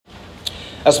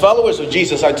As followers of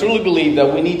Jesus, I truly believe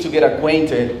that we need to get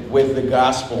acquainted with the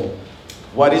gospel.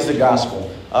 What is the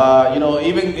gospel?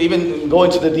 Even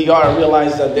going to the DR, I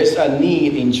realized that there's a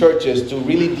need in churches to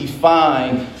really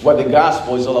define what the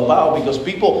gospel is all about. Because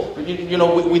people,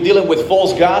 we're dealing with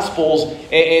false gospels,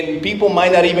 and people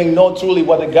might not even know truly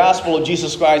what the gospel of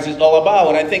Jesus Christ is all about.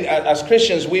 And I think as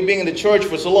Christians, we've been in the church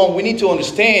for so long, we need to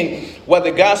understand what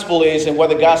the gospel is and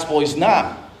what the gospel is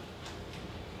not.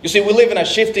 You see, we live in a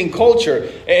shifting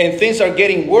culture, and things are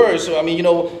getting worse. So,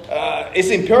 it's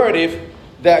imperative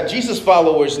that Jesus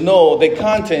followers know the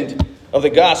content of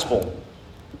the gospel.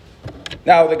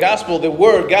 Now, the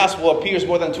word gospel appears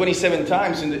more than 27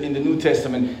 times in the New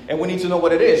Testament, and we need to know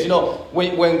what it is.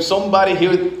 When somebody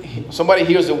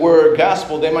hears the word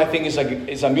gospel, they might think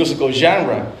it's a musical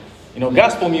genre.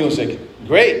 Gospel music,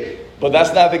 great, but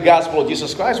that's not the gospel of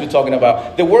Jesus Christ we're talking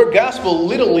about. The word gospel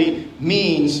literally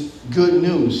means good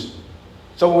news.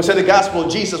 So when we say the gospel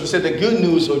of Jesus, we say the good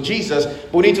news of Jesus,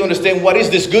 but we need to understand what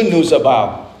is this good news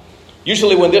about.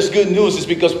 Usually when there's good news, it's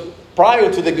because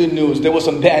prior to the good news, there was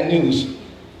some bad news.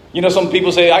 Some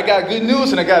people say, I got good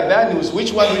news and I got bad news.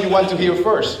 Which one do you want to hear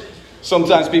first?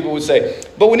 Sometimes people would say.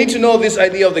 But we need to know this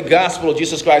idea of the gospel of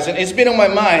Jesus Christ. And it's been on my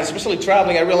mind, especially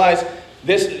traveling. I realized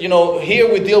this,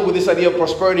 here we deal with this idea of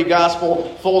prosperity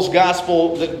gospel, false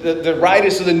gospel. The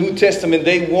writers of the New Testament,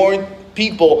 they warned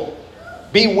people,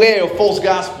 beware of false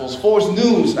gospels, false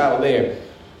news out there.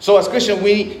 So as Christians,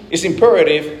 it's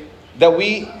imperative that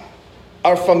we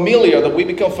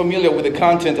become familiar with the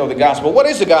content of the gospel. What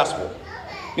is the gospel?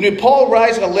 Paul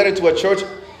writes a letter to a church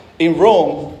in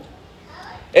Rome,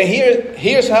 and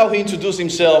here's how he introduced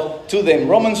himself to them.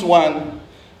 Romans 1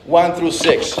 through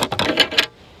 6.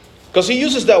 Because he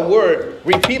uses that word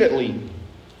repeatedly.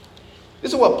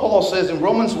 This is what Paul says in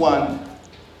Romans 1,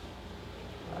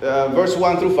 verse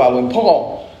 1 through following.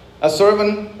 Paul, a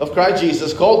servant of Christ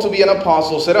Jesus, called to be an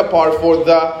apostle, set apart for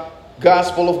the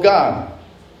gospel of God,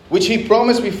 which he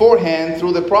promised beforehand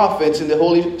through the prophets in the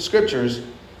Holy Scriptures,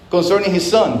 concerning his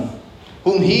Son,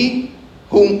 who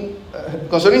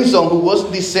was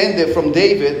descended from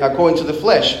David according to the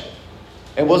flesh,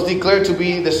 and was declared to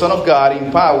be the Son of God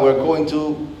in power according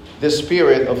to the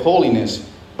Spirit of holiness,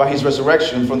 by his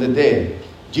resurrection from the dead,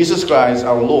 Jesus Christ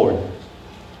our Lord,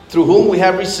 through whom we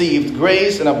have received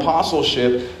grace and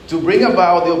apostleship to bring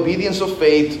about the obedience of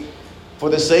faith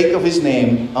for the sake of his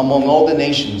name among all the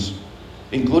nations,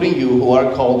 including you who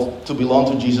are called to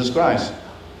belong to Jesus Christ.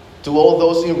 To all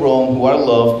those in Rome who are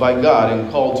loved by God and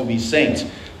called to be saints.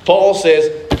 Paul says,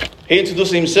 he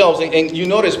introduces himself, and you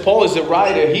notice Paul is the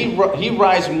writer. He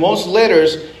writes most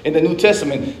letters in the New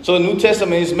Testament. So the New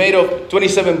Testament is made of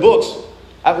 27 books.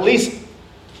 At least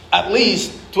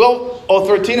 12 or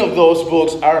 13 of those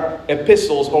books are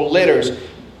epistles or letters.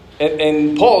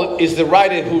 And Paul is the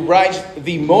writer who writes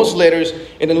the most letters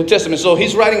in the New Testament. So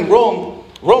he's writing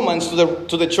Romans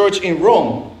to the church in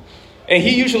Rome. And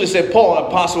he usually said, Paul, an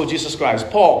apostle of Jesus Christ.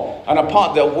 Paul, an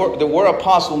apostle. The word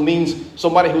apostle means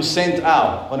somebody who's sent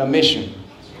out on a mission.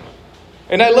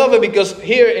 And I love it because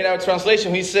here in our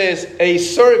translation, he says, a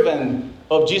servant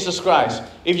of Jesus Christ.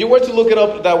 If you were to look it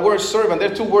up, that word servant,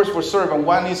 there are two words for servant.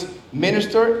 One is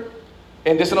minister,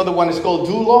 and there's another one is called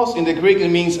doulos. In the Greek, it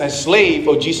means a slave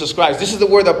of Jesus Christ. This is the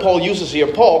word that Paul uses here.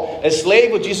 Paul, a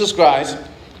slave of Jesus Christ,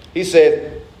 he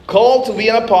said, called to be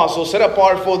an apostle, set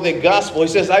apart for the gospel. He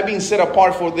says, I've been set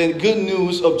apart for the good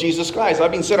news of Jesus Christ.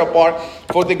 I've been set apart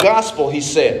for the gospel, he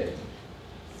said.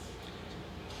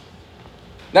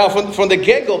 Now, from the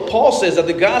get-go, Paul says that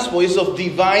the gospel is of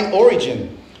divine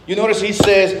origin. You notice he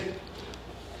says,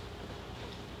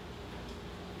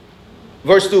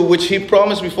 verse 2, which he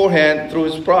promised beforehand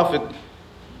through his prophet.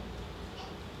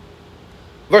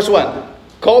 Verse 1,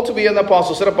 called to be an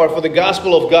apostle, set apart for the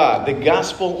gospel of God. The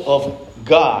gospel of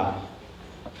God.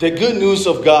 The good news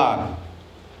of God.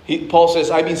 Paul says,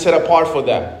 I've been set apart for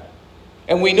that.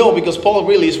 And we know because Paul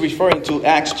really is referring to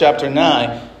Acts chapter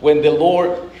 9, when the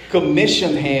Lord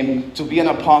commissioned him to be an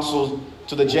apostle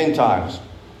to the Gentiles.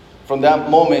 From that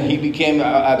moment, he became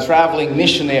a traveling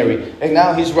missionary. And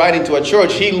now he's writing to a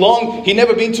church. He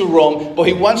never been to Rome, but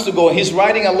he wants to go. And he's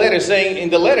writing a letter saying, in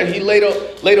the letter, he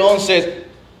later on says,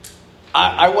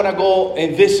 I want to go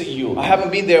and visit you. I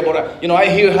haven't been there, but I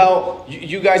hear how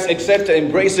you guys accept and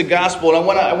embrace the gospel. And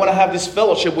I want to have this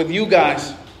fellowship with you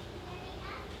guys.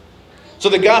 So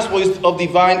the gospel is of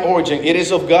divine origin. It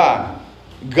is of God.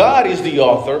 God is the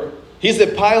author. He's the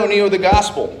pioneer of the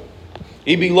gospel.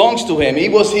 It belongs to him.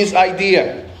 It was his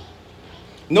idea.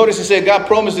 Notice he said God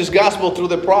promised this gospel through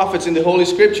the prophets in the Holy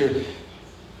Scripture.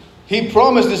 He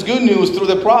promised this good news through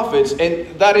the prophets.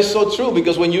 And that is so true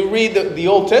because when you read the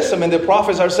Old Testament, the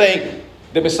prophets are saying,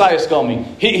 The Messiah is coming.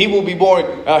 He will be born.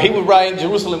 He will ride in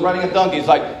Jerusalem riding a donkey. It's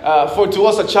like, for to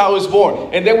us a child is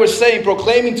born. And they were saying,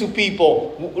 proclaiming to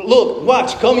people, look,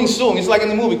 watch, coming soon. It's like in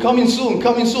the movie, coming soon,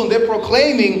 coming soon. They're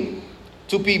proclaiming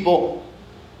to people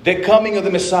the coming of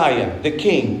the Messiah, the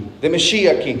King, the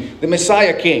Messiah King, the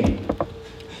Messiah King.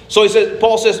 So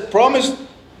Paul says,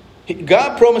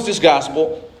 God promised this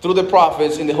gospel through the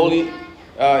prophets in the Holy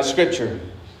Scripture.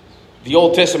 The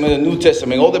Old Testament and the New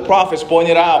Testament. All the prophets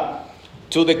pointed out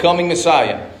to the coming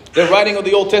Messiah. The writing of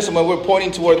the Old Testament were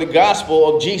pointing toward the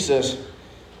gospel of Jesus.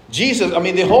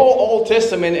 The whole Old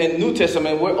Testament and New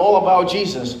Testament were all about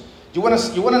Jesus. You want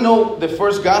to know the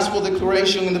first gospel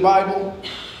declaration in the Bible?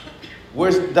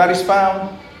 Where that is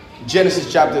found?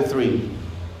 Genesis chapter 3.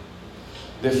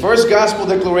 The first gospel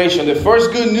declaration, the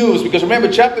first good news, because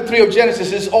remember, chapter 3 of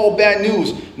Genesis is all bad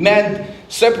news. Man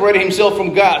separated himself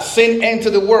from God. Sin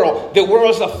entered the world. The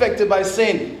world is affected by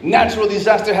sin. Natural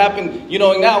disaster happened.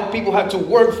 And now people have to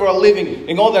work for a living.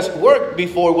 And all that work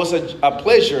before was a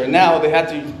pleasure. And now they had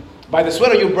to, by the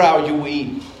sweat of your brow, you will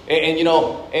eat.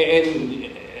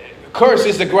 And curse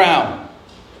is the ground.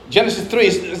 Genesis 3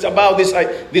 is about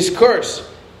this curse.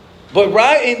 But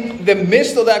right in the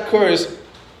midst of that curse,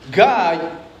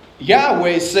 God,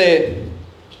 Yahweh said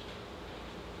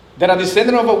that a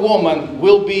descendant of a woman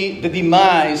will be the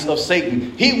demise of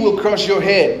Satan. He will crush your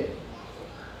head.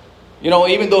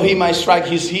 Even though he might strike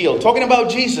his heel. Talking about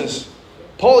Jesus,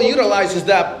 Paul utilizes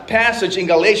that passage in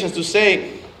Galatians to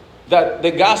say that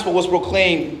the gospel was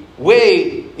proclaimed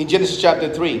way in Genesis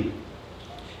chapter 3.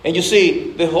 And you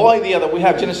see, the whole idea that we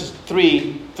have Genesis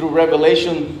 3 through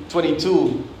Revelation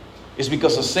 22 is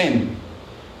because of sin.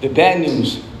 The bad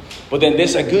news. But then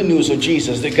there's a good news of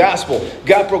Jesus, the gospel.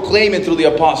 God proclaimed it through the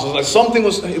apostles. Like something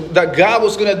that God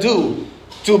was going to do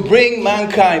to bring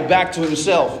mankind back to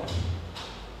himself.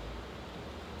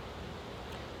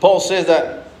 Paul says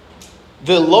that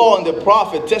the law and the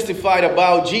prophet testified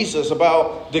about Jesus,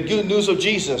 about the good news of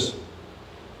Jesus.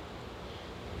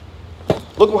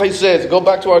 Look what he says. Go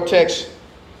back to our text.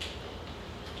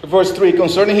 Verse 3.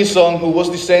 Concerning his son who was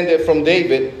descended from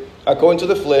David according to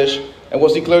the flesh, and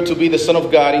was declared to be the Son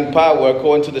of God in power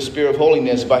according to the Spirit of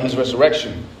holiness by his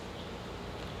resurrection.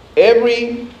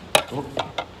 Every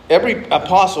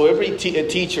apostle, every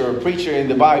teacher or preacher in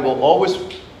the Bible always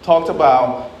talked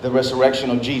about the resurrection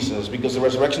of Jesus, because the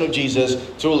resurrection of Jesus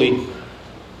truly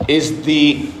is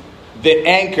the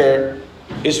anchor,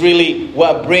 is really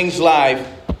what brings life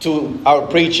to our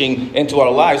preaching and to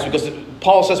our lives. Because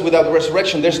Paul says without the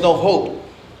resurrection there's no hope.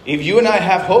 If you and I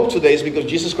have hope today, it's because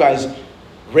Jesus Christ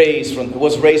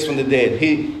was raised from the dead.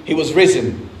 He was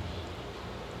risen.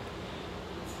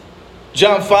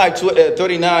 John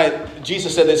 5:39,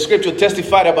 Jesus said, the scripture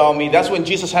testified about me. That's when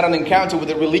Jesus had an encounter with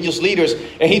the religious leaders.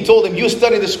 And he told them, you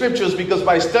study the scriptures because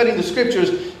by studying the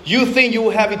scriptures, you think you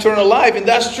will have eternal life. And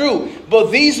that's true.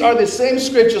 But these are the same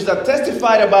scriptures that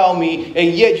testified about me,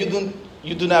 and yet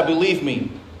you do not believe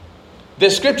me. The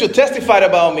scripture testified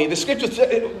about me. The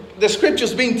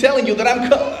scriptures been telling you that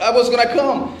I was going to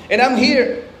come. And I'm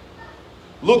here.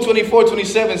 Luke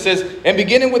 24:27 says, and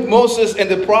beginning with Moses and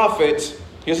the prophets.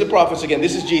 Here's the prophets again.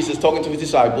 This is Jesus talking to his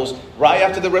disciples. Right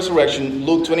after the resurrection,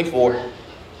 Luke 24.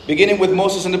 Beginning with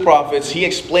Moses and the prophets, he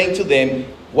explained to them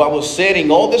what was said in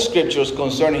all the scriptures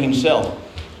concerning himself.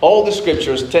 All the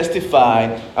scriptures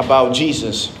testify about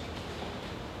Jesus.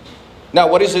 Now,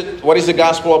 what is the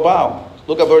gospel about?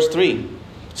 Look at verse 3.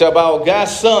 It's about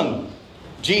God's Son,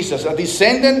 Jesus, a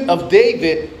descendant of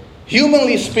David,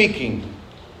 humanly speaking.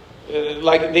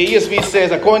 Like the ESV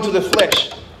says, according to the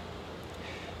flesh.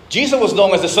 Jesus was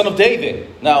known as the son of David.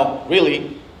 Now,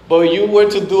 really, but if you were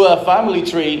to do a family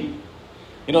tree,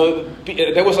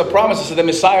 there was a promise that the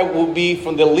Messiah would be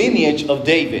from the lineage of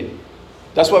David.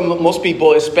 That's why most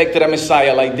people expected a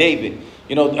Messiah like David.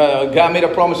 God made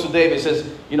a promise to David. It says,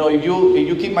 if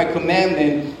you keep my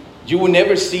commandment, you will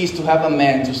never cease to have a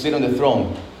man to sit on the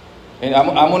throne. And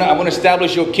I'm going to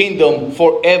establish your kingdom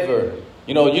forever.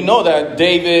 You know that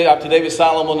David, after David,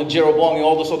 Solomon, and Jeroboam, and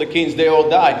all those other kings, they all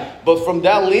died. But from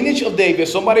that lineage of David,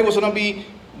 somebody was going to be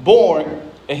born,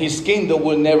 and his kingdom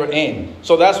will never end.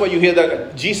 So that's why you hear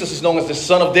that Jesus is known as the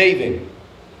son of David.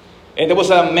 And there was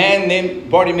a man named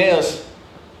Barbarians.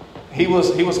 He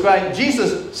was crying,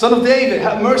 Jesus, son of David,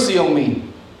 have mercy on me.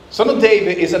 Son of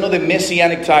David is another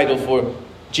messianic title for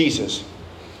Jesus.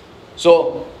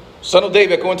 So, son of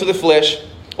David, according to the flesh.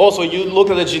 Also, you look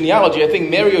at the genealogy. I think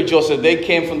Mary or Joseph, they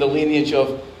came from the lineage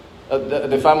of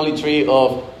the family tree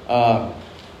of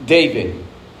David,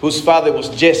 whose father was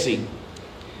Jesse.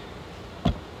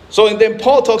 So, and then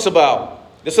Paul talks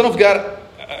about the Son of God.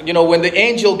 When the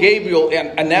angel Gabriel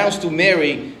announced to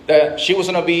Mary that she was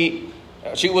going to be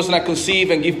she was not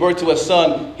conceived and give birth to a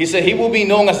son. He said he will be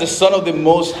known as the Son of the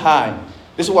Most High.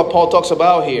 This is what Paul talks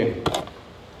about here.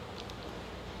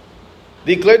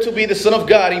 Declared to be the Son of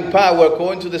God in power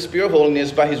according to the Spirit of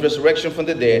holiness by his resurrection from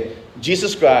the dead,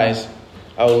 Jesus Christ,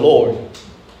 our Lord,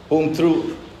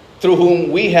 through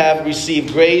whom we have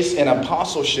received grace and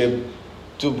apostleship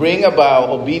to bring about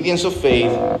obedience of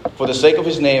faith for the sake of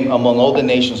his name among all the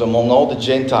nations, among all the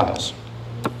Gentiles.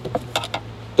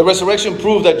 The resurrection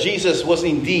proved that Jesus was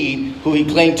indeed who he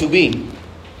claimed to be,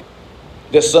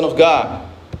 the Son of God.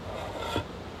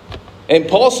 And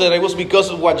Paul said it was because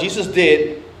of what Jesus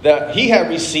did that he had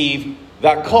received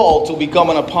that call to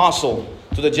become an apostle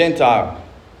to the Gentile.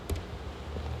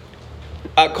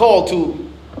 A call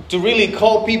to really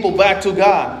call people back to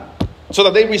God so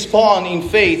that they respond in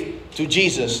faith to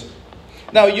Jesus.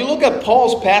 Now, you look at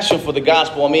Paul's passion for the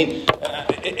gospel. I mean,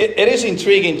 it is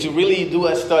intriguing to really do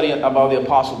a study about the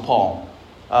Apostle Paul.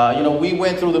 We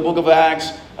went through the book of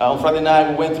Acts. On Friday night,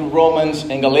 we went through Romans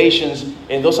and Galatians.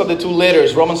 And those are the two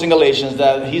letters, Romans and Galatians,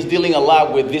 that he's dealing a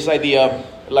lot with this idea.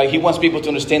 Like, he wants people to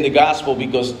understand the gospel,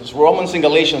 because Romans and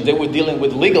Galatians, they were dealing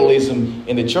with legalism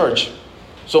in the church.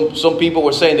 Some people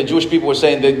were saying, the Jewish people were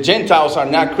saying, the Gentiles are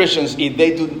not Christians if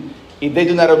they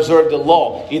do not observe the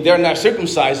law, if they're not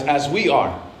circumcised as we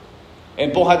are.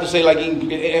 And Paul had to say, like,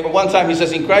 at one time he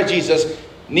says, in Christ Jesus,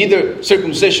 neither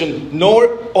circumcision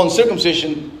nor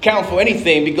uncircumcision count for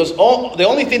anything, because the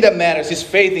only thing that matters is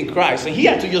faith in Christ. And he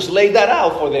had to just lay that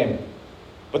out for them.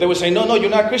 But they would say, no, you're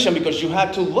not Christian because you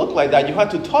had to look like that. You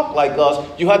had to talk like us.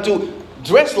 You had to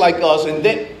dress like us. And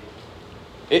then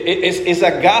it's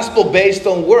a gospel based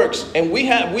on works. And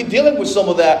we're dealing with some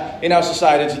of that in our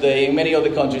society today, in many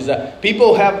other countries, that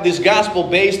people have this gospel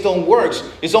based on works.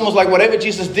 It's almost like whatever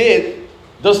Jesus did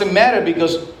doesn't matter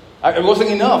because it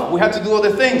wasn't enough. We had to do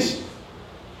other things.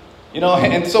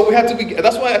 And so we had to be.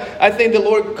 That's why I think the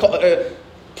Lord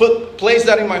placed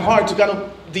that in my heart to kind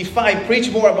of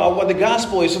preach more about what the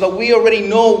gospel is, so that we already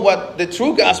know what the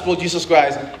true gospel of Jesus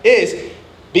Christ is.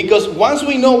 Because once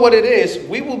we know what it is,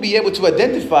 we will be able to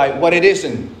identify what it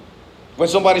isn't. When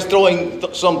somebody's throwing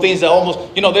some things that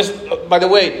almost, this, by the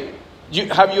way,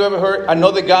 have you ever heard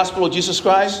another gospel of Jesus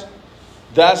Christ?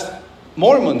 That's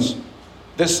Mormons.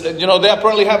 They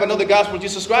apparently have another gospel of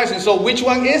Jesus Christ. And so which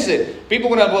one is it?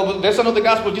 People are going to, well, there's another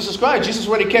gospel of Jesus Christ. Jesus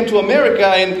already came to America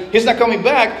and he's not coming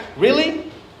back.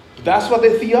 Really? That's what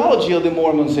the theology of the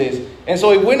Mormons is. And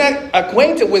so if we're not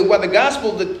acquainted with what the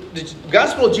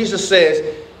gospel of Jesus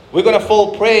says, we're going to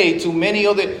fall prey to many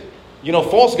other,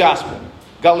 false gospel.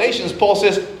 Galatians, Paul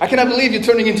says, I cannot believe you're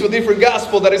turning into a different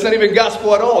gospel that is not even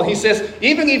gospel at all. He says,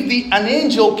 even if an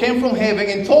angel came from heaven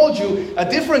and told you a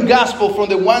different gospel from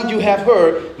the one you have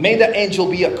heard, may that angel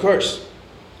be accursed.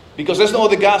 Because there's no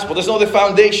other gospel. There's no other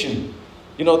foundation,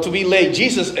 to be laid.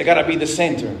 Jesus got to be the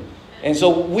center. And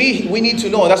so we need to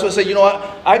know. That's what I say,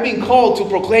 I've been called to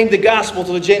proclaim the gospel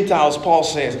to the Gentiles, Paul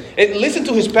says. And listen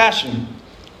to his passion.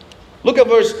 Look at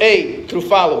verse 8 through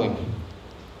following.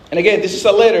 And again, this is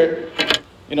a letter,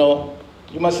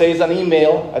 you must say it's an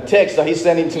email, a text that he's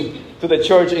sending to the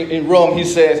church in Rome. He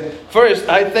says, first,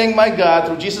 I thank my God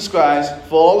through Jesus Christ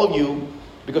for all of you,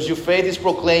 because your faith is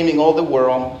proclaiming all the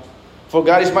world. For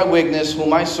God is my witness,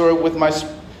 whom I serve with my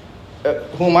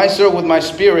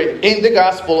spirit in the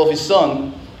gospel of his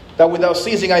Son, that without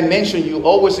ceasing I mention you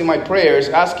always in my prayers,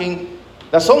 asking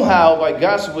that somehow by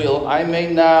God's will I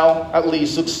may now at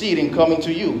least succeed in coming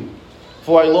to you.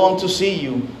 For I long to see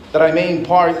you, that I may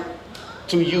impart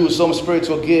to you some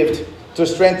spiritual gift to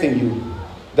strengthen you.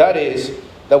 That is,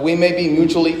 that we may be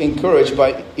mutually encouraged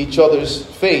by each other's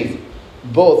faith,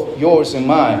 both yours and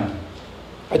mine.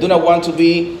 I do not want you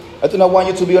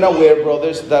to be unaware,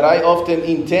 brothers, that I often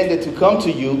intended to come to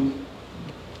you,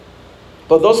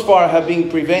 but thus far have been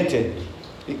prevented,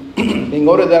 in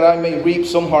order that I may reap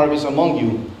some harvest among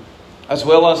you, as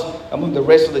well as among the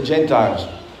rest of the Gentiles.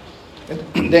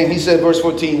 And then he said, verse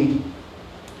 14,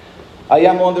 I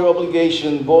am under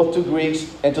obligation both to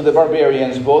Greeks and to the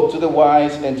barbarians, both to the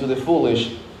wise and to the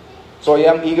foolish. So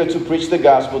I am eager to preach the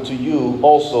gospel to you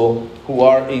also who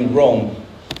are in Rome.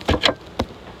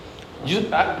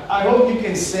 I hope you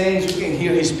can sense, you can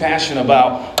hear his passion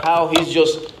about how he's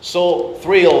just so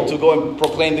thrilled to go and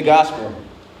proclaim the gospel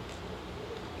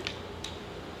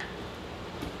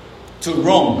to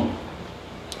Rome.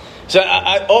 So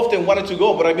I often wanted to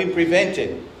go, but I've been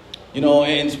prevented.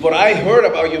 But I heard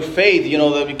about your faith,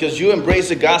 because you embrace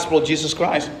the gospel of Jesus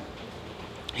Christ.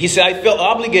 He said, I felt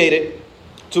obligated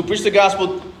to preach the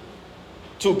gospel,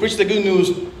 to preach the good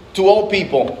news to all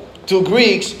people, to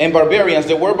Greeks and barbarians.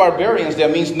 The word barbarians there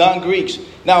means non-Greeks.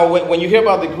 Now, when you hear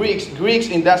about the Greeks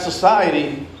in that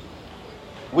society,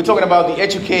 we're talking about the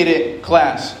educated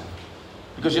class.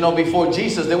 Because, before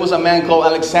Jesus, there was a man called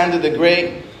Alexander the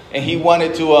Great, and he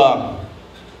wanted to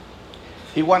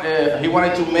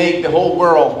make the whole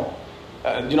world,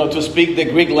 to speak the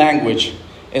Greek language.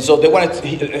 And so he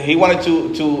wanted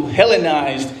to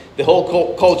Hellenize the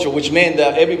whole culture, which meant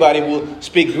that everybody would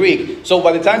speak Greek. So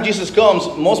by the time Jesus comes,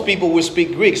 most people will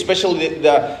speak Greek, especially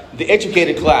the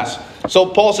educated class. So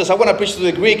Paul says, I want to preach to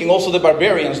the Greek and also the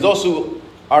barbarians, those who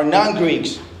are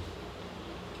non-Greeks.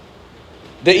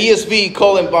 The ESV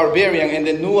call them barbarian, and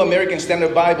the New American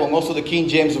Standard Bible, and also the King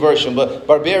James Version, but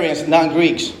barbarians,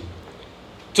 non-Greeks.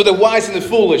 To the wise and the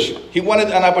foolish, he wanted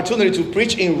an opportunity to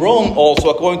preach in Rome also,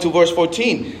 according to verse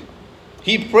 14.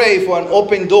 He prayed for an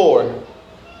open door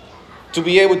to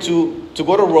be able to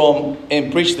go to Rome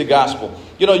and preach the gospel.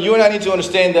 You and I need to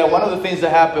understand that one of the things that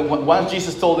happened once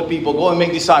Jesus told the people, go and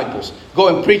make disciples,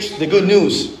 go and preach the good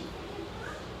news.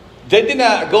 They did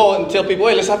not go and tell people,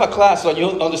 hey, let's have a class so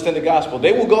you'll understand the gospel.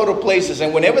 They will go to places,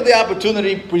 and whenever the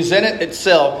opportunity presented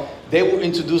itself, they will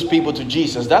introduce people to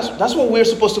Jesus. That's what we're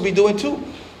supposed to be doing too.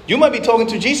 You might be talking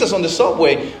to Jesus on the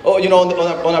subway, or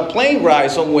on a plane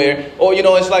ride somewhere, or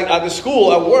it's like at the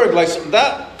school, at work, like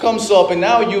that comes up, and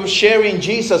now you're sharing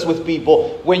Jesus with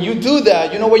people. When you do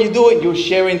that, you know what you're doing? You're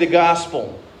sharing the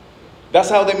gospel. That's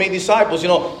how they made disciples.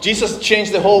 Jesus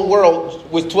changed the whole world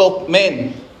with 12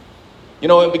 men.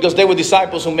 Because they were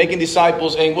disciples who making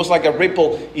disciples, and it was like a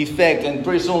ripple effect, and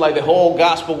pretty soon like the whole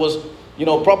gospel was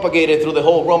propagated through the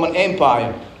whole Roman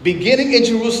Empire, beginning in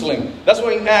Jerusalem. That's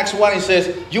why in Acts 1 it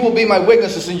says, you will be my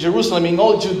witnesses in Jerusalem, in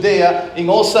all Judea, in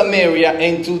all Samaria,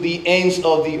 and to the ends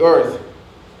of the earth.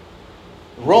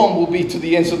 Rome will be to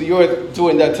the ends of the earth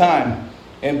during that time.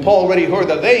 And Paul already heard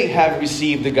that they have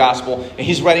received the gospel, and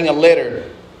he's writing a letter,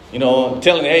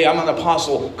 telling, hey, I'm an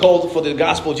apostle called for the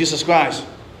gospel of Jesus Christ.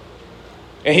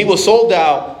 And he was sold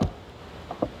out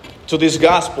to this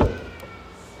gospel.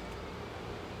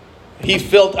 He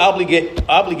felt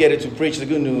obligated to preach the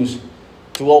good news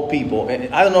to all people.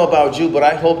 And I don't know about you, but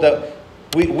I hope that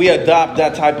we adopt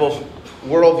that type of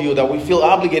worldview, that we feel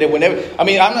obligated whenever. I'm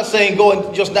not saying go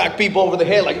and just knock people over the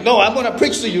head like, no, I'm going to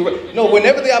preach to you. No,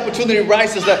 whenever the opportunity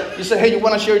rises that you say, hey, you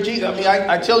want to share Jesus?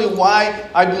 I tell you why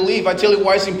I believe. I tell you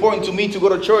why it's important to me to go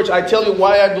to church. I tell you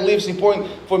why I believe it's important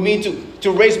for me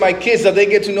to raise my kids, that they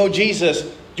get to know Jesus. Do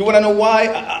you want to know why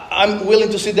I'm willing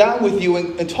to sit down with you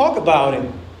and talk about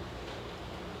it?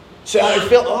 So I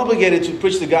felt obligated to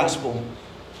preach the gospel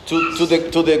to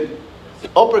the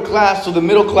upper class, to the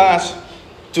middle class,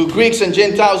 to Greeks and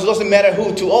Gentiles. It doesn't matter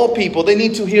who, to all people. They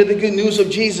need to hear the good news of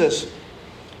Jesus.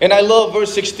 And I love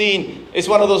verse 16. It's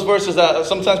one of those verses that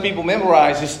sometimes people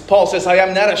memorize. Paul says, I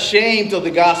am not ashamed of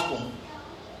the gospel,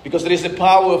 because it is the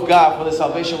power of God for the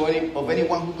salvation of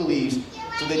anyone who believes,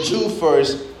 to the Jew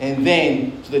first and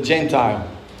then to the Gentile.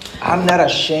 I'm not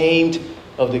ashamed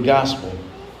of the gospel.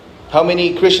 How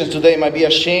many Christians today might be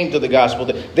ashamed of the gospel?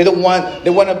 They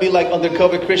want to be like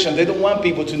undercover Christians. They don't want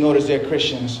people to notice they're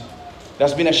Christians.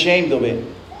 That's been ashamed of it.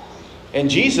 And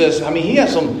Jesus, he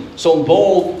has some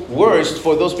bold words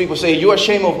for those people. Say, you're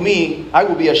ashamed of me, I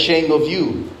will be ashamed of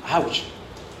you. Ouch.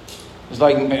 It's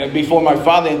like before my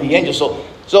Father and the angels.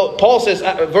 So Paul says,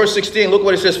 verse 16, look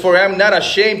what it says. For I am not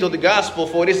ashamed of the gospel,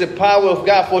 for it is the power of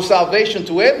God for salvation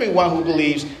to everyone who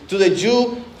believes, to the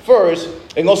Jew first,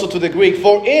 and also to the Greek.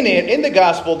 For in the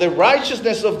gospel, the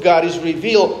righteousness of God is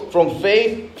revealed from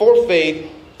faith for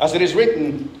faith, as it is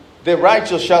written, the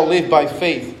righteous shall live by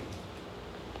faith.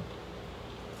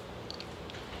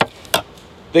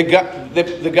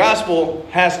 The gospel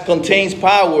contains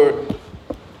power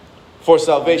for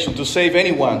salvation, to save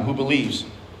anyone who believes.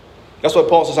 That's what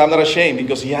Paul says, I'm not ashamed,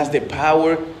 because he has the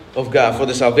power of God for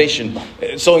the salvation.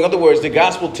 So in other words, the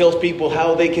gospel tells people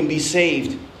how they can be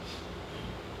saved.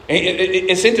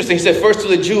 It's interesting. He said first to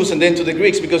the Jews and then to the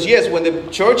Greeks, because yes, when the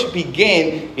church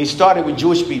began, it started with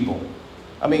Jewish people.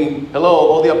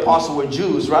 All the apostles were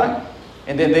Jews, right?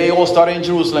 And then they all started in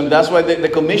Jerusalem. That's why the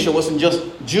commission wasn't just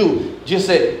Jew. Just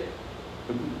said,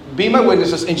 be my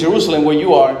witnesses in Jerusalem where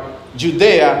you are,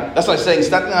 Judea. That's like saying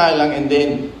Staten Island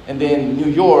and then New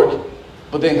York.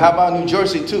 But then how about New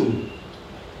Jersey too?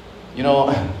 And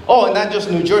not just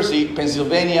New Jersey,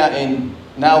 Pennsylvania, and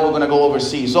now we're going to go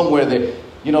overseas, somewhere there.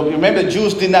 Remember,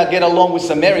 Jews did not get along with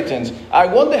Samaritans. I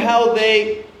wonder how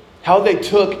they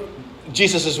took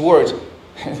Jesus' words.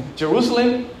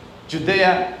 Jerusalem,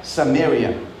 Judea,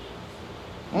 Samaria.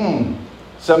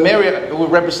 Samaria will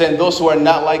represent those who are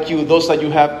not like you, those that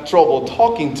you have trouble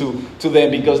talking to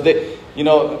them, because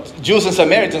Jews and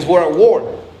Samaritans were at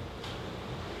war.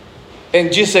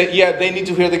 And Jesus said, yeah, they need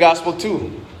to hear the gospel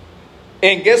too.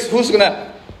 And guess who's going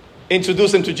to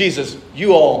introduce them to Jesus?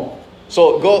 You all.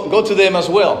 So go to them as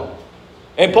well.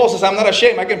 And Paul says, I'm not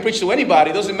ashamed. I can preach to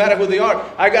anybody. It doesn't matter who they are.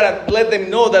 I got to let them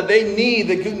know that they need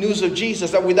the good news of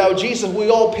Jesus. That without Jesus, we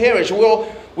all perish. We're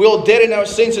all dead in our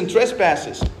sins and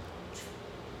trespasses.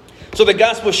 So the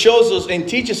gospel shows us and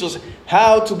teaches us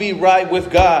how to be right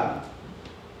with God.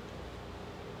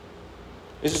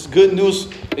 This is good news.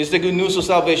 It's the good news of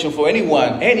salvation for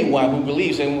anyone who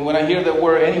believes. And when I hear the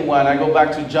word anyone, I go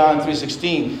back to John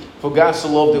 3:16. For God so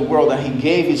loved the world that he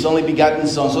gave his only begotten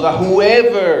Son, so that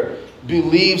whoever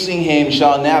believes in him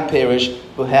shall not perish,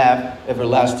 but have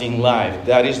everlasting life.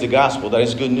 That is the gospel. That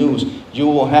is good news. You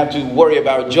won't have to worry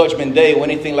about judgment day or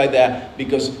anything like that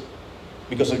because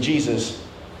of Jesus.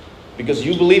 Because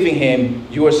you believe in him,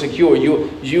 you are secure.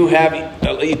 You have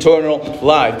eternal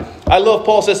life. I love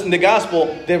Paul says in the gospel,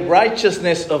 the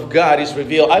righteousness of God is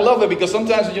revealed. I love it because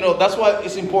sometimes, that's why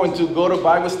it's important to go to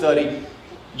Bible study.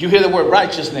 You hear the word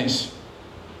righteousness.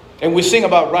 And we sing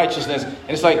about righteousness.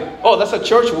 And it's like, oh, that's a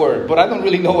church word. But I don't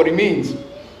really know what it means.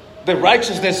 The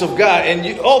righteousness of God.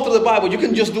 And all through the Bible, you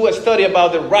can just do a study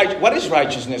about what is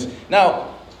righteousness.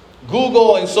 Now,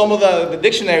 Google and some of the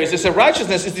dictionaries, they say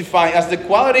righteousness is defined as the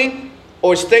quality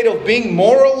or state of being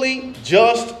morally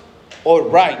just or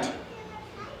right.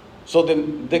 So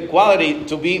the quality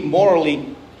to be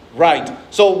morally right.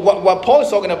 So what Paul is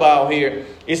talking about here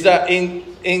is that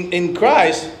in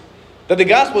Christ, that the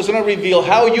gospel is going to reveal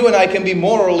how you and I can be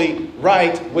morally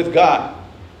right with God.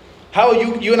 How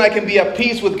you and I can be at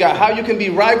peace with God. How you can be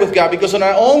right with God. Because in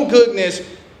our own goodness,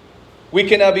 we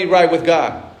cannot be right with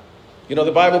God. The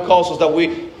Bible calls us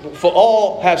that for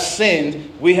all have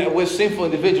sinned. We're sinful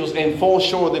individuals and fall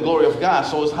short of the glory of God.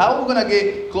 So it's how we're going to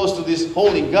get close to this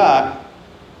holy God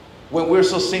when we're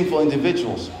so sinful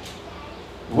individuals.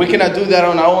 We cannot do that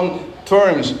on our own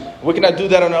terms. We cannot do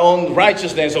that on our own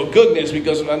righteousness or goodness.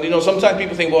 Because, sometimes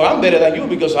people think, well, I'm better than you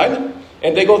because I know.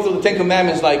 And they go through the Ten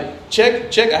Commandments like,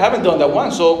 check, I haven't done that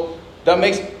one. So that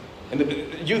makes...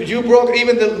 And you broke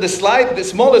even the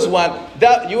smallest one.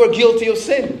 That you are guilty of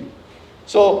sin.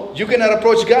 So you cannot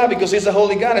approach God because he's a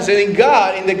holy God. And saying in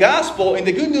God, in the gospel, in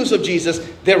the good news of Jesus,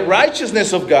 the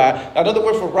righteousness of God, another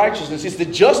word for righteousness is the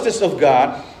justice of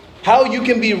God. How you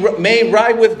can be made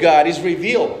right with God is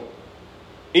revealed.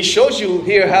 It shows you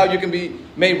here how you can be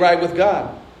made right with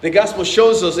God. The gospel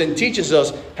shows us and teaches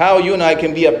us how you and I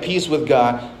can be at peace with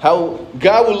God. How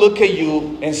God will look at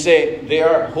you and say, they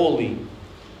are holy.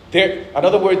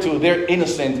 Another word too, they're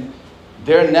innocent.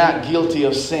 They're not guilty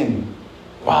of sin.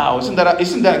 Wow, isn't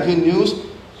that good news?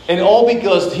 And all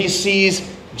because he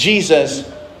sees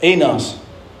Jesus in us.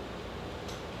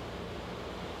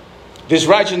 This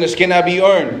righteousness cannot be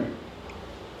earned,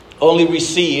 only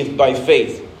received by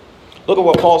faith. Look at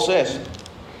what Paul says.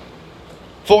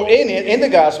 For in the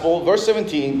gospel, verse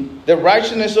 17, the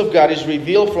righteousness of God is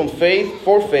revealed from faith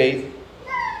for faith,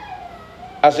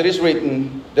 as it is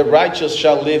written, the righteous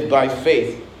shall live by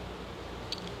faith.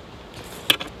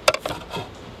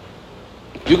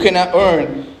 You cannot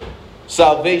earn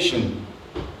salvation.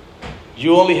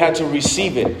 You only had to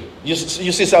receive it. You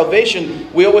see,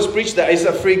 salvation, we always preach that it's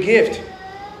a free gift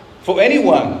for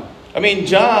anyone. I mean,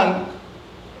 John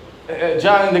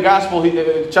in the Gospel,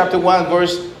 chapter 1,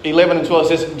 verse 11 and 12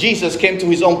 says, Jesus came to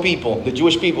his own people, the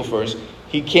Jewish people first.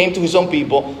 He came to his own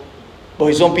people, but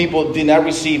his own people did not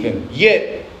receive him.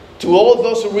 Yet, to all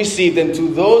those who received him, to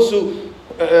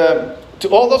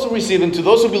all those who received him, to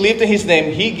those who believed in his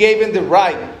name, he gave them the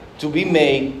right to be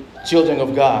made children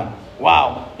of God.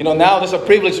 Wow. Now there's a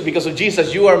privilege because of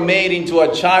Jesus. You are made into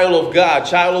a child of God,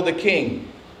 child of the King.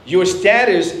 Your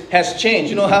status has changed.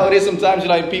 You know how it is sometimes,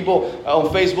 people on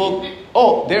Facebook,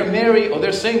 oh, they're married or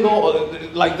they're single. Or,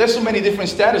 there's so many different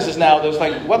statuses now. There's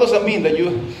what does that mean?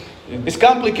 It's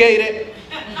complicated.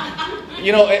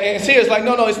 And serious,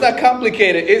 no, it's not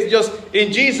complicated. It's just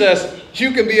in Jesus,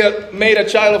 you can be made a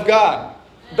child of God.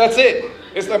 That's it.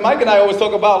 It's like Mike and I always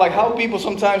talk about how people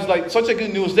sometimes such a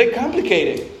good news, they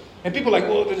complicate it. And people are like,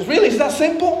 well, really, is that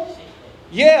simple?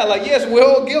 Yeah, yes, we're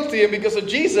all guilty. And because of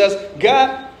Jesus,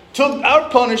 God took our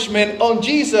punishment on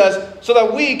Jesus so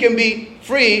that we can be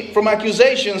free from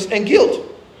accusations and guilt.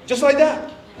 Just like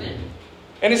that.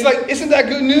 And it's isn't that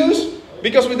good news?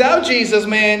 Because without Jesus,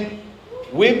 man,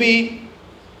 we'd be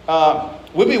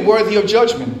worthy of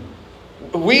judgment.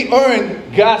 We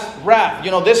earn God's wrath.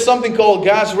 There's something called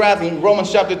God's wrath in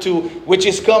Romans chapter 2, which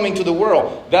is coming to the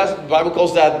world. The Bible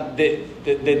calls that the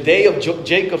day of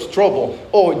Jacob's trouble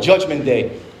or judgment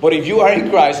day. But if you are in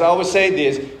Christ, I always say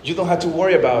this, you don't have to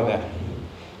worry about that.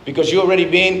 Because you already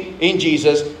been in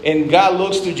Jesus, and God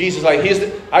looks to Jesus like,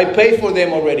 I paid for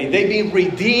them already. They've been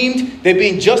redeemed, they've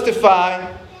been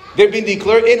justified, they've been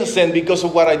declared innocent because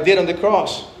of what I did on the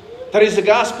cross. That is the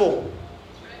gospel.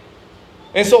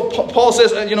 And so Paul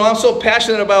says, I'm so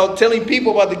passionate about telling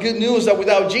people about the good news that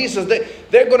without Jesus,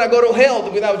 they're going to go to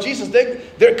hell. Without Jesus,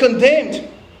 they're condemned.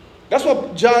 That's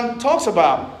what John talks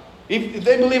about. If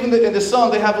they believe in the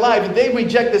Son, they have life. If they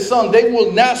reject the Son, they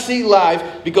will not see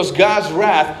life because God's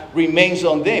wrath remains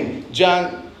on them.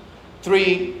 John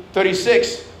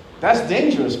 3:36. That's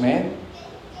dangerous, man.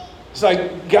 It's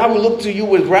like God will look to you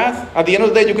with wrath. At the end of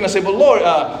the day, you're going to say, but Lord,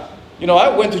 I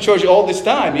went to church all this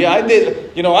time. Yeah, I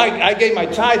did. I gave my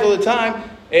tithe all the time.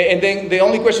 And then the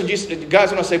only question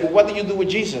God's going to say, but what did you do with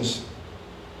Jesus?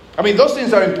 I mean, those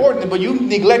things are important, but you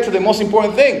neglected the most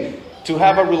important thing, to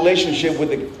have a relationship with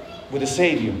the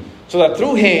Savior. So that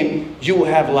through Him, you will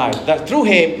have life. That through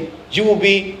Him, you will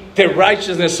be the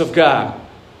righteousness of God.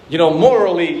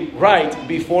 Morally right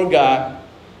before God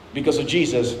because of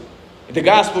Jesus. The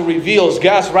gospel reveals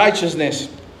God's righteousness.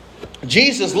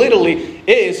 Jesus literally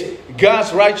is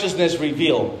God's righteousness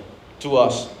revealed to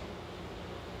us.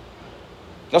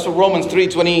 That's what Romans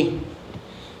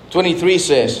 3:23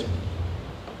 says.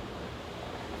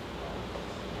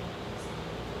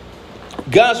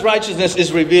 God's righteousness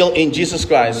is revealed in Jesus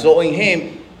Christ. So in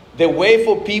Him, the way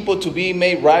for people to be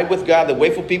made right with God, the way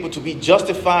for people to be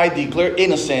justified, declared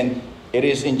innocent, it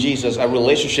is in Jesus, a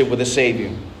relationship with the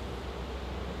Savior.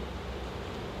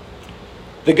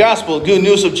 The gospel, good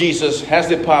news of Jesus, has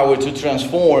the power to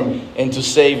transform and to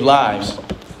save lives.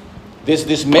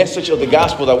 This message of the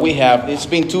gospel that we have, it's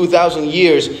been 2,000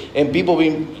 years and people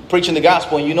have been preaching the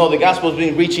gospel. And the gospel has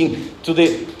been reaching to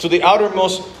the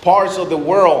outermost parts of the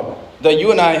world that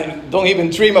you and I don't even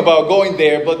dream about going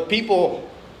there. But people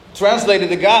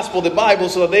translated the gospel, the Bible,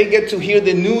 so that they get to hear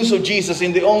the news of Jesus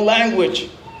in their own language.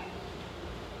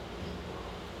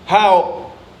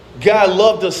 How God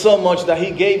loved us so much that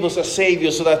He gave us a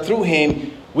Savior so that through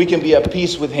Him we can be at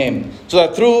peace with Him. So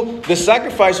that through the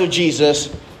sacrifice of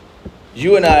Jesus,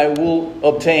 you and I will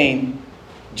obtain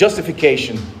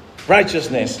justification,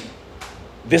 righteousness.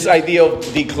 This idea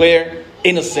of declared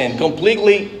innocent,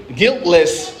 completely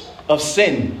guiltless of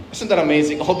sin. Isn't that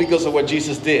amazing? All because of what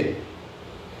Jesus did.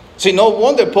 See, no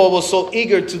wonder Paul was so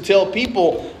eager to tell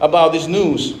people about this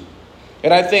news.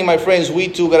 And I think, my friends, we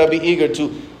too got to be eager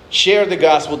to share the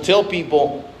gospel, tell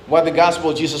people what the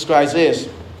gospel of Jesus Christ is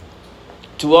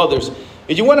to others.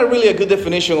 If you want really a good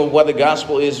definition of what the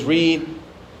gospel is, read,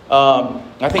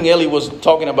 I think Eli was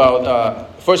talking about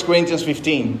 1 Corinthians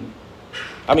 15.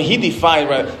 I mean, he defined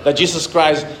that Jesus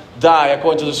Christ died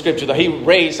according to the scripture, that He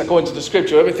raised according to the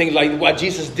scripture, everything like what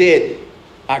Jesus did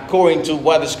according to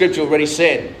what the scripture already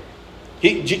said.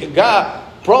 God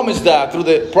promised that through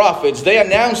the prophets. They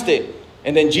announced it.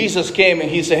 And then Jesus came and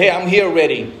He said, hey, I'm here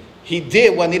already. He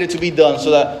did what needed to be done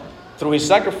so that through His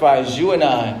sacrifice, you and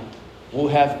I will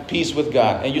have peace with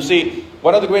God. And you see,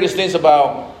 one of the greatest things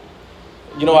about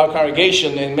our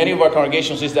congregation and many of our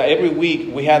congregations is that every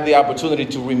week we have the opportunity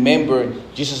to remember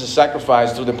Jesus'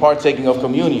 sacrifice through the partaking of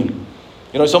communion.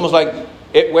 It's almost like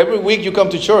every week you come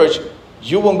to church,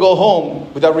 you won't go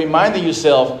home without reminding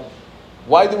yourself,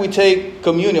 why do we take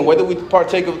communion? Why do we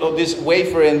partake of this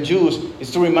wafer and juice?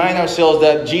 It's to remind ourselves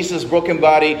that Jesus' broken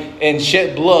body and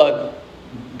shed blood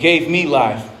gave me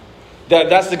life.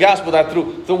 That's the gospel, that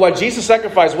through what Jesus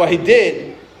sacrificed, what He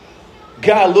did,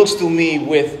 God looks to me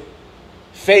with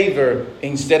favor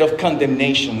instead of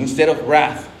condemnation, instead of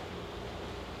wrath.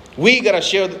 We got to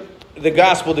share the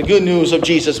gospel, the good news of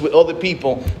Jesus with other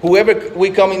people, whoever we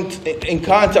come in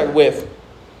contact with.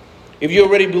 If you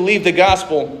already believe the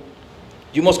gospel,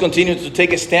 you must continue to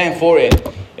take a stand for it.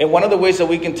 And one of the ways that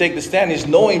we can take the stand is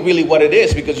knowing really what it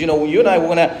is. Because, you and I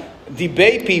want to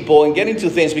debate people and get into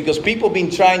things because people have been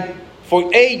trying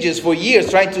for ages, for years,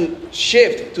 trying to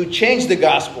shift, to change the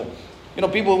gospel.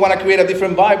 People want to create a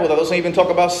different Bible that doesn't even talk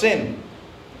about sin.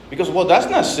 Because, that's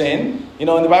not sin. And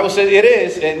the Bible says it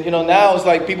is. And, now it's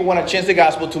like people want to change the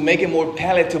gospel to make it more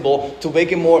palatable, to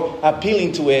make it more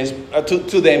appealing to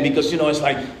them. Because, it's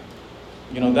like,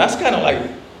 that's kind of like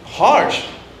harsh.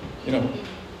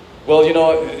 Well,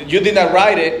 you did not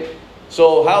write it.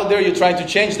 So how dare you try to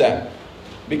change that?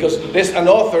 Because there's an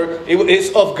author,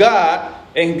 it's of God.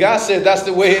 And God said that's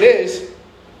the way it is.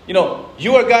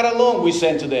 You are God alone, we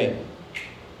said today.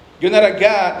 You're not a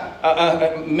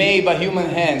God made by human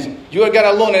hands. You are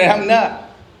God alone, and I'm not.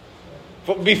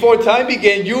 Before time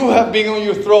began, you have been on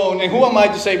your throne. And who am I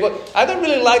to say, well, I don't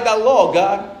really like that law,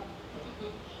 God.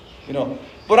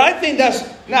 But I think that's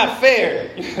not fair.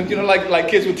 Like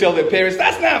kids would tell their parents,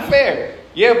 that's not fair.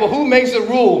 Yeah, but who makes the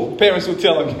rule? Parents would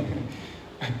tell them.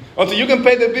 Until you can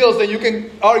pay the bills, then you can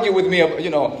argue with me,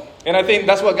 And I think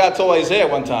that's what God told Isaiah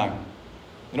one time.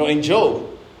 In Job.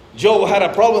 Job had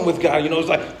a problem with God. It's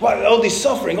like, what, all this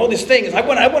suffering, all these things. I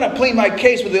want to plead my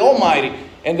case with the Almighty.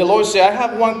 And the Lord said, I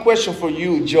have one question for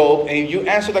you, Job. And if you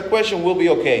answer that question, we'll be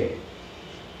okay.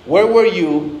 Where were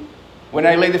you when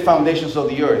I laid the foundations of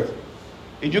the earth?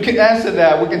 If you can answer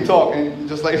that, we can talk. And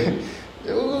just like,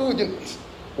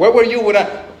 where were you when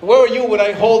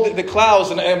I hold the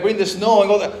clouds and bring the snow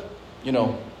and all that?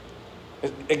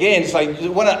 Again, it's like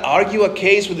you want to argue a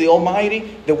case with the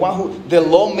Almighty, the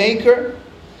lawmaker.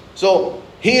 So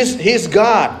He's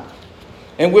God,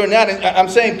 and we're not. I'm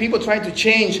saying people trying to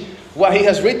change what He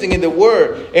has written in the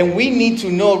Word, and we need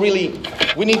to know really.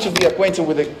 We need to be acquainted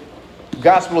with the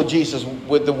gospel of Jesus,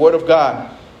 with the Word of God,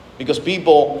 because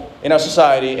people in our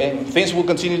society and things will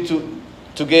continue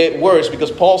to get worse.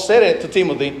 Because Paul said it to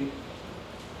Timothy.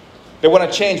 They want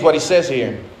to change what he says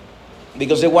here,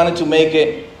 because they wanted to make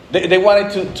it. They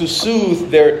wanted to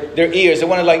soothe their ears. They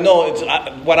wanted no, it's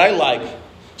what I like.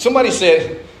 Somebody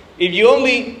said, if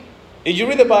you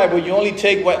read the Bible, you only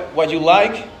take what you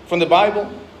like from the Bible,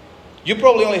 you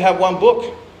probably only have one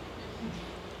book.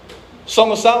 Song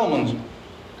of Solomon.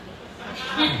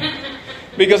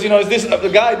 Because is this the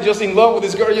guy just in love with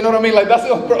this girl? You know what I mean? Like that's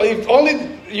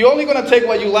you're only going to take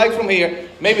what you like from here.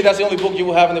 Maybe that's the only book you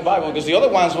will have in the Bible, because the other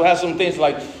ones will have some things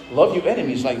like love your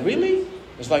enemies. Like really?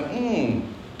 It's like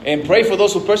and pray for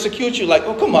those who persecute you. Like,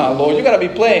 oh, come on, Lord, you got to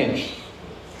be playing.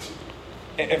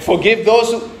 And forgive those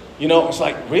who, it's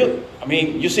like, really? I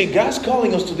mean, you see, God's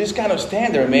calling us to this kind of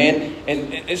standard, man.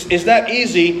 And it's not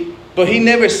easy, but He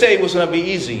never said it was going to be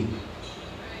easy.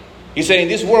 He said, in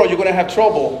this world, you're going to have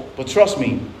trouble, but trust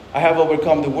me, I have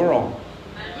overcome the world.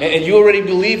 And you already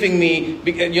believe in me,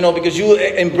 because you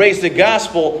embrace the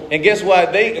gospel. And guess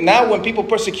what? Now when people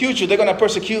persecute you, they're going to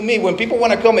persecute me. When people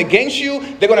want to come against you,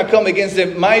 they're going to come against the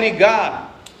mighty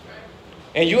God.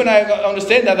 And you and I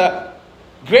understand that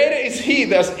greater is He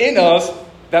that's in us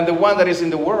than the one that is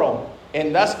in the world.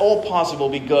 And that's all possible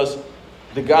because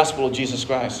the gospel of Jesus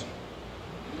Christ.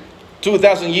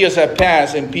 2,000 years have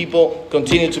passed and people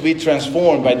continue to be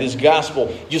transformed by this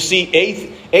gospel. You see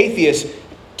atheists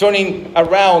turning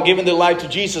around, giving their life to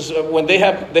Jesus. When they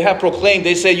have proclaimed,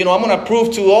 they say, I'm going to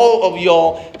prove to all of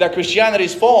y'all that Christianity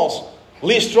is false.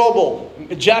 Lee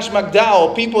Strobel, Josh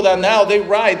McDowell, people that now they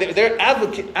write, they're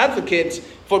advocates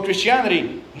for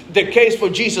Christianity. The case for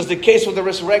Jesus, the case for the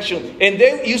resurrection. And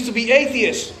they used to be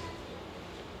atheists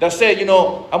that said, I'm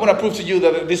going to prove to you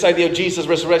that this idea of Jesus'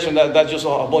 resurrection, that's just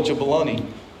a bunch of baloney.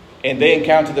 And they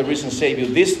encountered the risen Savior.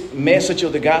 This message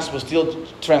of the gospel is still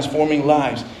transforming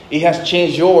lives. It has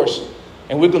changed yours.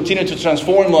 And will continue to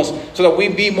transform us so that we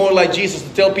be more like Jesus.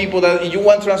 To tell people that you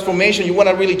want transformation, you want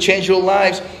to really change your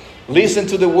lives, listen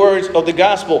to the words of the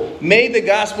gospel. Make the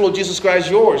gospel of Jesus Christ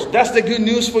yours. That's the good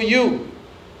news for you.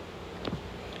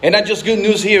 And not just good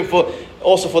news here,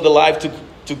 also for the life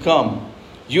to come.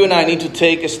 You and I need to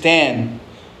take a stand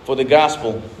for the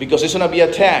gospel because it's going to be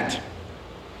attacked.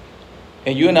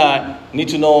 And you and I need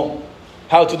to know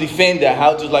how to defend that,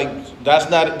 that's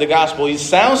not the gospel. It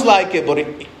sounds like it, but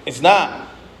it's not.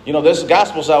 There's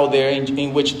gospels out there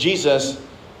in which Jesus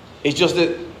is just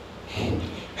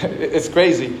it's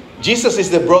crazy. Jesus is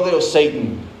the brother of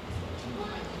Satan.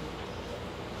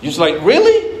 You're just like,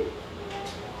 really?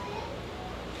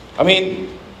 I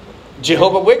mean,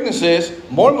 Jehovah's Witnesses,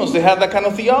 Mormons, they have that kind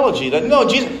of theology. That no,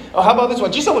 Jesus. Oh, how about this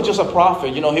one? Jesus was just a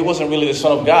prophet. He wasn't really the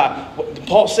Son of God.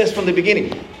 Paul says from the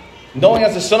beginning, knowing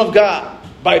as the Son of God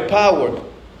by power.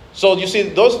 So you see,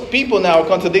 those people now are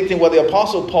contradicting what the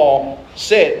Apostle Paul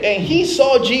said. And he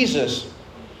saw Jesus.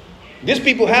 These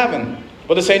people haven't.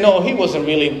 But they say, no, he wasn't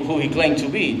really who he claimed to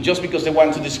be. Just because they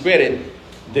wanted to discredit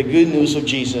the good news of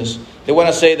Jesus. They want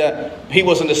to say that he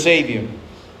wasn't the Savior.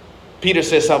 Peter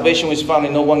says salvation is found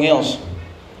in no one else,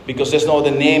 because there's no other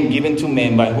name given to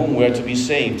men by whom we are to be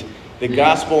saved. The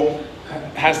gospel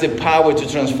has the power to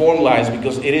transform lives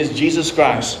because it is Jesus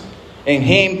Christ and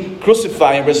Him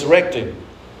crucified and resurrected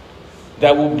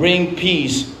that will bring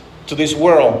peace to this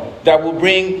world, that will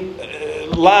bring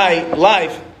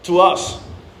life to us.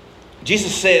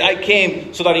 Jesus said, I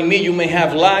came so that in me you may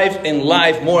have life and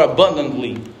life more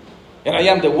abundantly. And I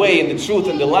am the way and the truth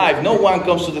and the life. No one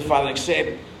comes to the Father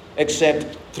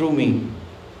except through me.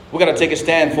 We've got to take a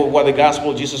stand for what the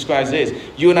gospel of Jesus Christ is.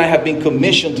 You and I have been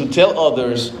commissioned to tell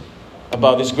others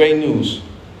about this great news.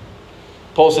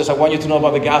 Paul says, I want you to know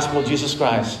about the gospel of Jesus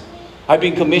Christ. I've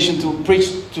been commissioned to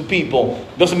preach to people.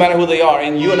 Doesn't matter who they are.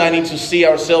 And you and I need to see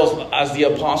ourselves as the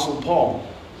Apostle Paul.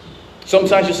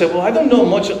 Sometimes you say, well, I don't know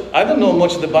much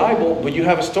of the Bible, but you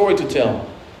have a story to tell.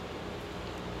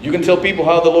 You can tell people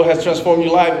how the Lord has transformed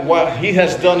your life, what He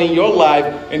has done in your life,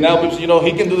 and now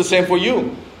He can do the same for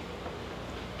you.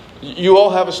 You all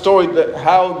have a story that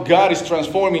how God is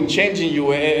transforming, changing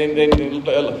you,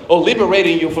 or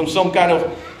liberating you from some kind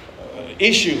of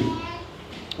issue.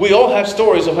 We all have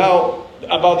stories of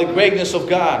about the greatness of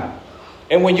God.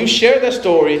 And when you share that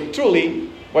story, truly,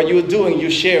 what you're doing,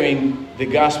 you're sharing the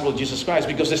gospel of Jesus Christ.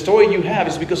 Because the story you have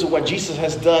is because of what Jesus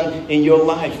has done in your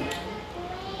life.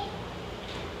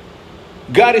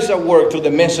 God is at work through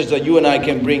the message that you and I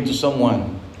can bring to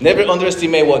someone. Never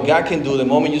underestimate what God can do the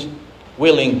moment you're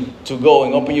willing to go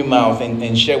and open your mouth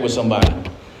and share with somebody.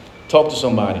 Talk to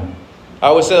somebody. I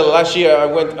always said last year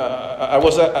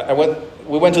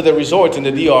we went to the resort in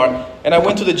the DR, and I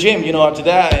went to the gym, after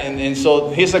that, and so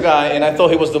here's a guy, and I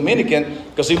thought he was Dominican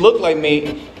because he looked like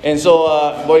me, and so,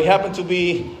 but he happened to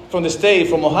be from the state,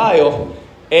 from Ohio,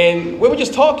 and we were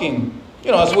just talking,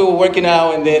 as we were working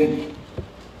out, and then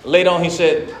later on he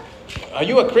said, "Are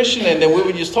you a Christian?" And then we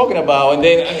were just talking about, and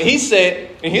then he said,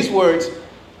 in his words,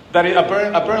 that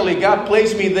apparently God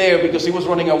placed me there because he was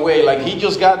running away. Like he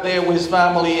just got there with his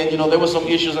family, and there were some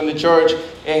issues in the church,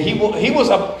 and he was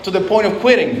up to the point of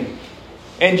quitting.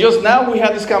 And just now we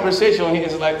had this conversation.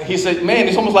 He said, "Man,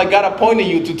 it's almost like God appointed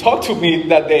you to talk to me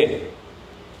that day."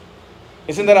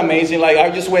 Isn't that amazing? Like I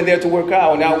just went there to work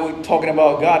out, and now we're talking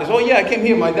about God. Oh yeah, I came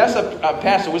here. My dad's a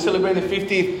pastor. We're celebrating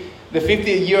the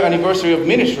 50th year anniversary of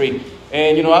ministry.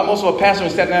 And, I'm also a pastor in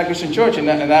Staten Island Christian Church. And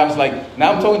I was like,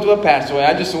 now I'm talking to a pastor. And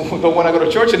I just don't want to go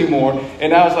to church anymore.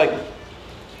 And I was like,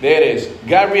 there it is.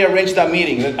 God rearranged that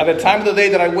meeting. At the time of the day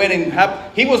that I went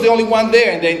he was the only one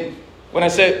there. And then when I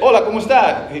said, "Hola, ¿cómo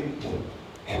está?"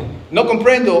 No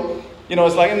comprendo.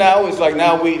 It's like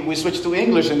now we switch to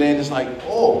English. And then it's like,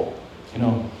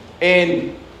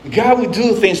 And God will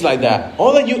do things like that.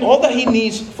 All that he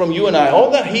needs from you and I,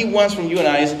 all that he wants from you and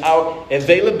I is our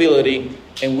availability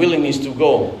and willingness to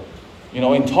go,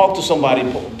 and talk to somebody,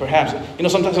 perhaps.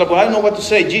 Sometimes like, well, I don't know what to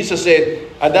say. Jesus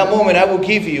said, at that moment, I will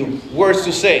give you words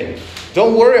to say.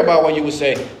 Don't worry about what you will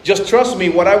say. Just trust me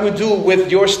what I will do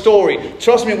with your story.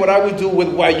 Trust me what I will do with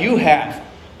what you have.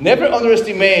 Never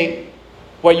underestimate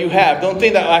what you have. Don't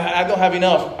think that I don't have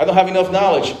enough. I don't have enough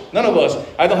knowledge. None of us.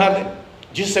 I don't have.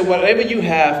 Just say whatever you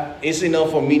have is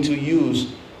enough for me to use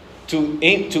to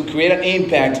create an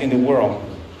impact in the world.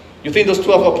 You think those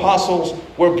 12 apostles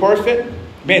were perfect?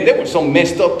 Man, they were some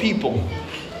messed up people.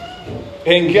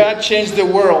 And God changed the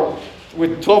world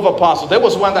with 12 apostles. There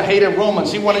was one that hated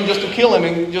Romans. He wanted just to kill him.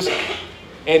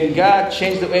 And God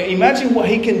changed the... Imagine what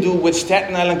he can do with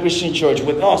Staten Island Christian Church,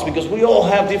 with us. Because we all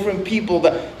have different people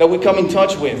that we come in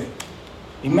touch with.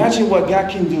 Imagine what God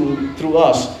can do through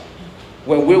us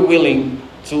when we're willing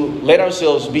to let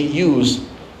ourselves be used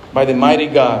by the mighty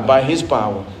God, by his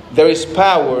power. There is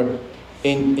power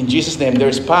in Jesus' name. There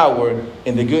is power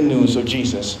in the good news of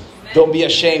Jesus. Don't be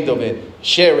ashamed of it.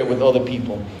 Share it with other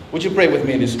people. Would you pray with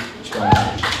me this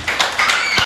morning?